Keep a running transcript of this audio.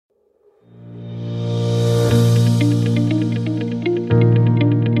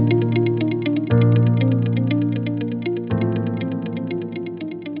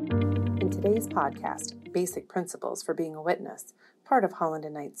podcast, Basic Principles for Being a Witness, part of Holland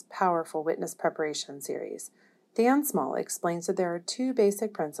 & Knight's powerful witness preparation series. Dan Small explains that there are two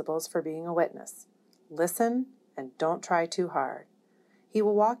basic principles for being a witness. Listen and don't try too hard. He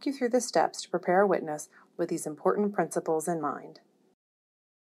will walk you through the steps to prepare a witness with these important principles in mind.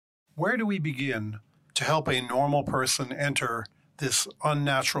 Where do we begin to help a normal person enter this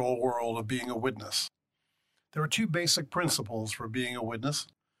unnatural world of being a witness? There are two basic principles for being a witness.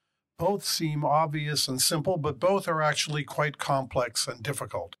 Both seem obvious and simple, but both are actually quite complex and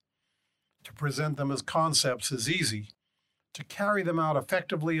difficult. To present them as concepts is easy. To carry them out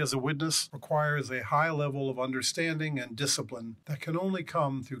effectively as a witness requires a high level of understanding and discipline that can only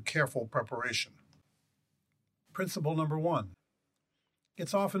come through careful preparation. Principle number 1.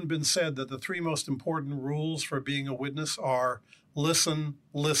 It's often been said that the three most important rules for being a witness are listen,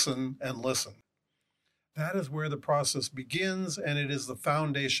 listen, and listen. That is where the process begins, and it is the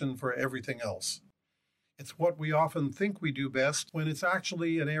foundation for everything else. It's what we often think we do best when it's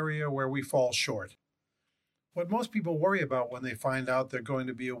actually an area where we fall short. What most people worry about when they find out they're going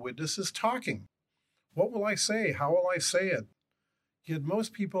to be a witness is talking. What will I say? How will I say it? Yet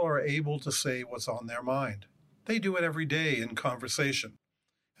most people are able to say what's on their mind. They do it every day in conversation.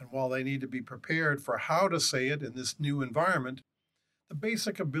 And while they need to be prepared for how to say it in this new environment, the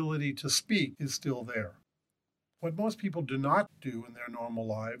basic ability to speak is still there. What most people do not do in their normal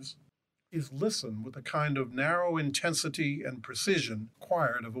lives is listen with the kind of narrow intensity and precision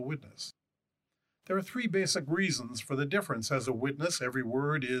required of a witness. There are three basic reasons for the difference. As a witness, every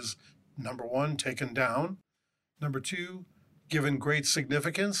word is, number 1, taken down, number 2, given great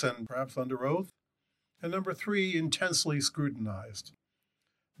significance and perhaps under oath, and number 3, intensely scrutinized.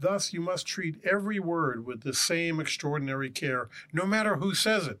 Thus, you must treat every word with the same extraordinary care, no matter who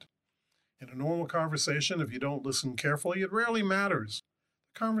says it. In a normal conversation, if you don't listen carefully, it rarely matters.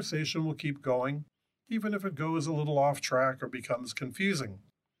 The conversation will keep going, even if it goes a little off track or becomes confusing.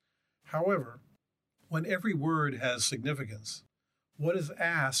 However, when every word has significance, what is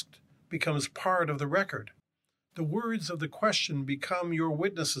asked becomes part of the record. The words of the question become your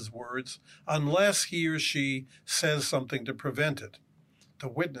witness's words unless he or she says something to prevent it. The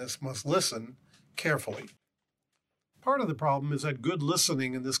witness must listen carefully. Part of the problem is that good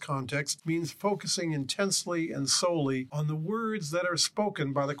listening in this context means focusing intensely and solely on the words that are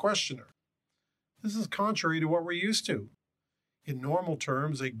spoken by the questioner. This is contrary to what we're used to. In normal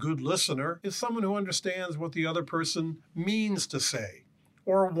terms, a good listener is someone who understands what the other person means to say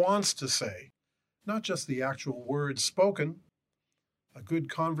or wants to say, not just the actual words spoken. A good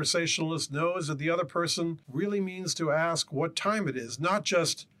conversationalist knows that the other person really means to ask what time it is, not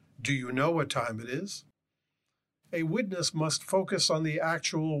just, do you know what time it is? A witness must focus on the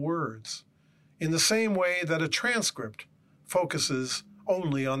actual words, in the same way that a transcript focuses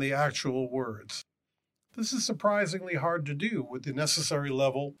only on the actual words. This is surprisingly hard to do with the necessary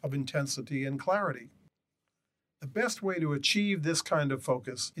level of intensity and clarity. The best way to achieve this kind of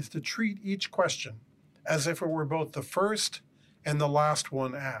focus is to treat each question as if it were both the first and the last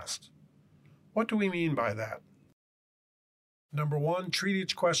one asked. What do we mean by that? Number 1, treat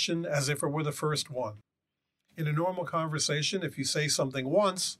each question as if it were the first one. In a normal conversation, if you say something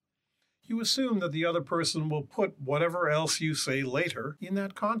once, you assume that the other person will put whatever else you say later in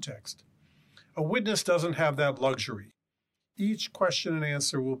that context. A witness doesn't have that luxury. Each question and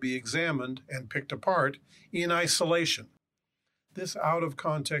answer will be examined and picked apart in isolation. This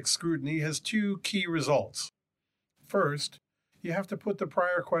out-of-context scrutiny has two key results. First, you have to put the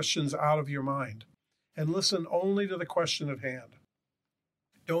prior questions out of your mind and listen only to the question at hand.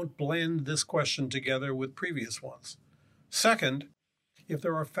 Don't blend this question together with previous ones. Second, if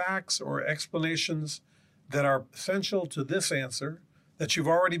there are facts or explanations that are essential to this answer that you've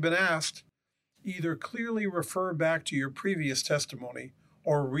already been asked, either clearly refer back to your previous testimony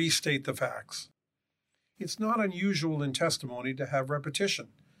or restate the facts. It's not unusual in testimony to have repetition,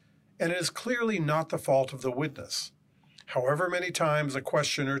 and it is clearly not the fault of the witness. However many times a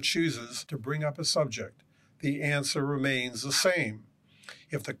questioner chooses to bring up a subject, the answer remains the same.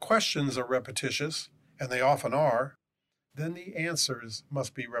 If the questions are repetitious, and they often are, then the answers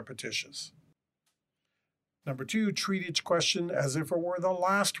must be repetitious. Number 2, treat each question as if it were the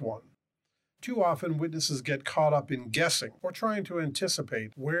last one. Too often, witnesses get caught up in guessing or trying to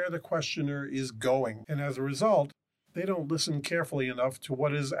anticipate where the questioner is going, and as a result, they don't listen carefully enough to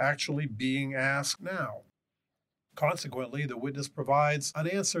what is actually being asked now. Consequently, the witness provides an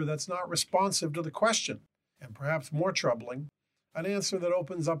answer that's not responsive to the question, and perhaps more troubling, an answer that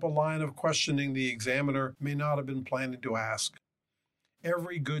opens up a line of questioning the examiner may not have been planning to ask.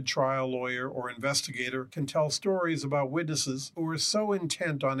 Every good trial lawyer or investigator can tell stories about witnesses who were so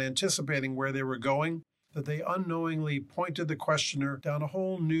intent on anticipating where they were going that they unknowingly pointed the questioner down a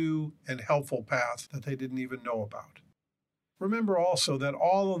whole new and helpful path that they didn't even know about. Remember also that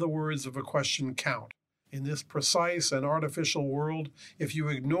all of the words of a question count. In this precise and artificial world, if you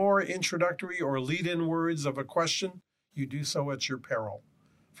ignore introductory or lead-in words of a question, you do so at your peril.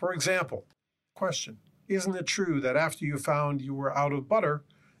 For example, question: isn't it true that after you found you were out of butter,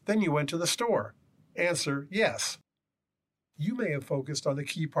 then you went to the store? Answer: yes. You may have focused on the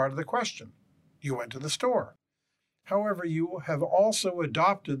key part of the question. You went to the store. However, you have also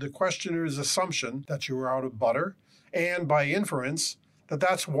adopted the questioner's assumption that you were out of butter, and by inference, that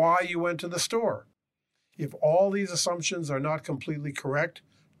that's why you went to the store. If all these assumptions are not completely correct,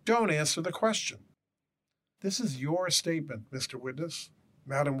 don't answer the question. This is your statement, Mr. Witness,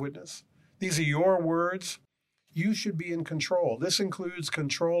 Madam Witness. These are your words. You should be in control. This includes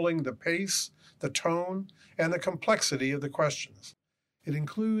controlling the pace, the tone, and the complexity of the questions. It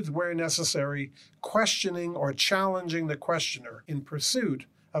includes, where necessary, questioning or challenging the questioner in pursuit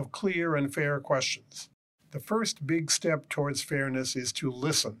of clear and fair questions. The first big step towards fairness is to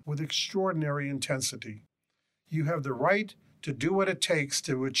listen with extraordinary intensity. You have the right to do what it takes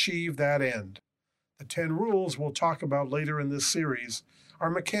to achieve that end. The 10 rules we'll talk about later in this series are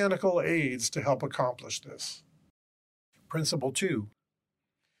mechanical aids to help accomplish this. Principle 2.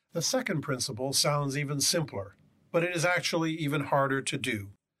 The second principle sounds even simpler, but it is actually even harder to do.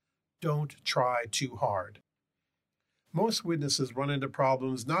 Don't try too hard. Most witnesses run into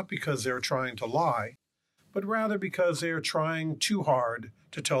problems not because they're trying to lie, but rather because they are trying too hard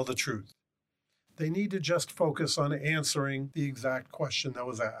to tell the truth. They need to just focus on answering the exact question that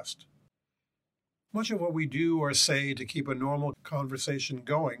was asked. Much of what we do or say to keep a normal conversation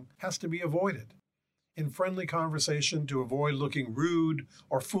going has to be avoided. In friendly conversation, to avoid looking rude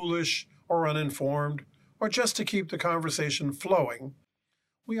or foolish or uninformed, or just to keep the conversation flowing,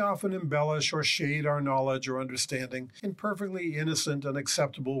 we often embellish or shade our knowledge or understanding in perfectly innocent and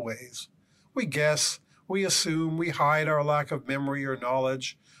acceptable ways. We guess, we assume, we hide our lack of memory or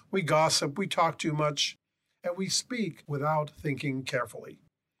knowledge, we gossip, we talk too much, and we speak without thinking carefully.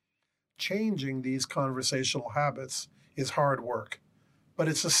 Changing these conversational habits is hard work, but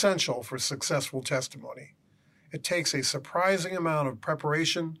it's essential for successful testimony. It takes a surprising amount of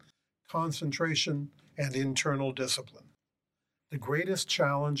preparation, concentration, and internal discipline. The greatest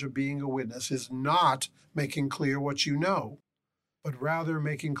challenge of being a witness is not making clear what you know, but rather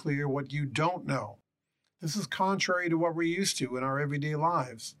making clear what you don't know. This is contrary to what we're used to in our everyday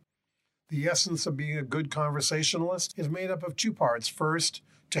lives. The essence of being a good conversationalist is made up of 2 parts. First,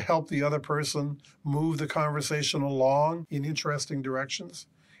 to help the other person move the conversation along in interesting directions.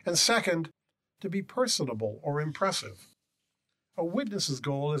 And second, to be personable or impressive. A witness's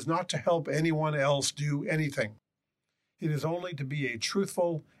goal is not to help anyone else do anything. It is only to be a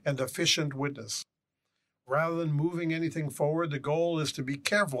truthful and efficient witness. Rather than moving anything forward, the goal is to be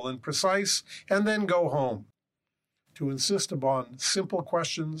careful and precise and then go home. To insist upon simple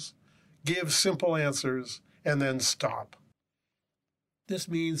questions, give simple answers, and then stop. This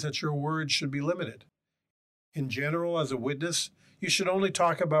means that your words should be limited. In general, as a witness, you should only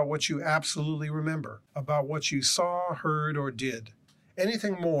talk about what you absolutely remember, about what you saw, heard, or did.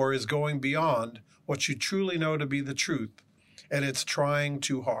 Anything more is going beyond what you truly know to be the truth, and it's trying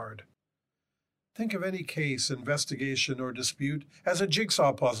too hard. Think of any case, investigation, or dispute as a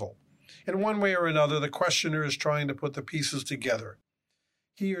jigsaw puzzle. In one way or another, the questioner is trying to put the pieces together.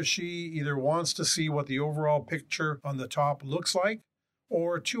 He or she either wants to see what the overall picture on the top looks like,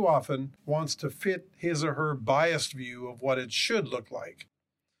 or too often wants to fit his or her biased view of what it should look like.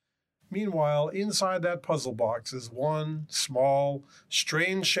 Meanwhile, inside that puzzle box is one small,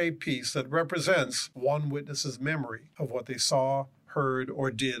 strange-shaped piece that represents one witness's memory of what they saw, heard,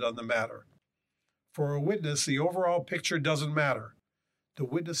 or did on the matter. For a witness, the overall picture doesn't matter. The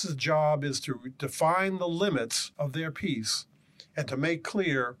witness's job is to define the limits of their piece and to make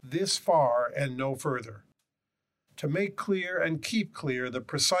clear this far and no further. To make clear and keep clear the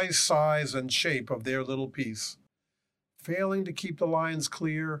precise size and shape of their little piece. Failing to keep the lines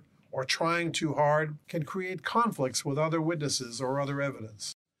clear or trying too hard can create conflicts with other witnesses or other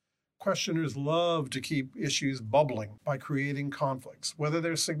evidence. Questioners love to keep issues bubbling by creating conflicts, whether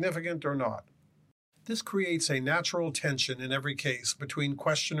they're significant or not. This creates a natural tension in every case between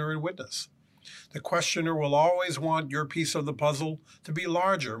questioner and witness. The questioner will always want your piece of the puzzle to be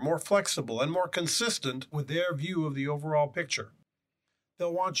larger, more flexible, and more consistent with their view of the overall picture.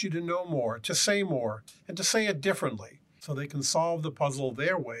 They'll want you to know more, to say more, and to say it differently, so they can solve the puzzle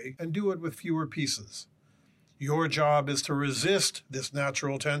their way and do it with fewer pieces. Your job is to resist this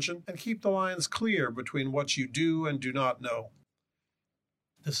natural tension and keep the lines clear between what you do and do not know.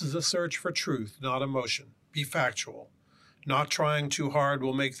 This is a search for truth, not emotion. Be factual. Not trying too hard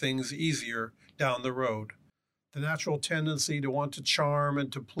will make things easier down the road. The natural tendency to want to charm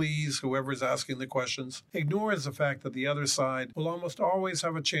and to please whoever is asking the questions ignores the fact that the other side will almost always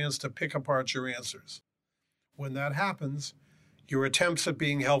have a chance to pick apart your answers. When that happens, your attempts at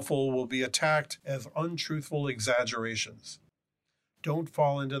being helpful will be attacked as untruthful exaggerations. Don't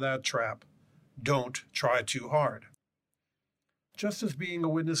fall into that trap. Don't try too hard. Just as being a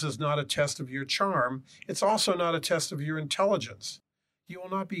witness is not a test of your charm, it's also not a test of your intelligence. You will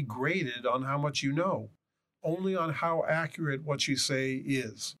not be graded on how much you know, only on how accurate what you say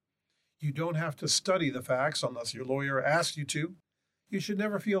is. You don't have to study the facts unless your lawyer asks you to. You should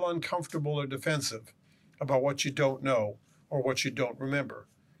never feel uncomfortable or defensive about what you don't know or what you don't remember,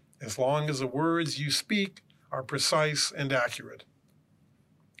 as long as the words you speak are precise and accurate.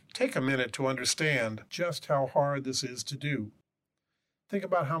 Take a minute to understand just how hard this is to do. Think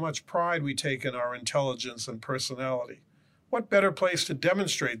about how much pride we take in our intelligence and personality. What better place to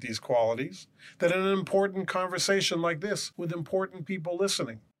demonstrate these qualities than in an important conversation like this with important people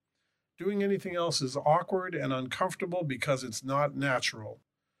listening? Doing anything else is awkward and uncomfortable because it's not natural.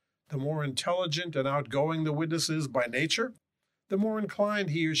 The more intelligent and outgoing the witness is by nature, the more inclined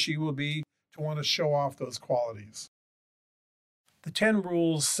he or she will be to want to show off those qualities. The 10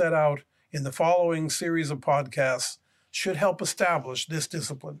 rules set out in the following series of podcasts should help establish this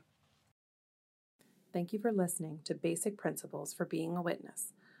discipline. Thank you for listening to Basic Principles for Being a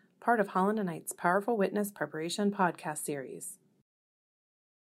Witness, part of Holland & Knight's Powerful Witness Preparation podcast series.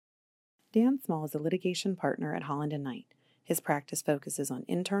 Dan Small is a litigation partner at Holland & Knight. His practice focuses on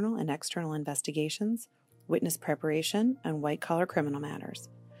internal and external investigations, witness preparation, and white-collar criminal matters.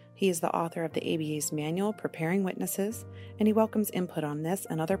 He is the author of the ABA's manual, Preparing Witnesses, and he welcomes input on this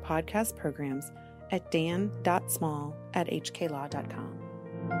and other podcast programs at dan.small@hklaw.com.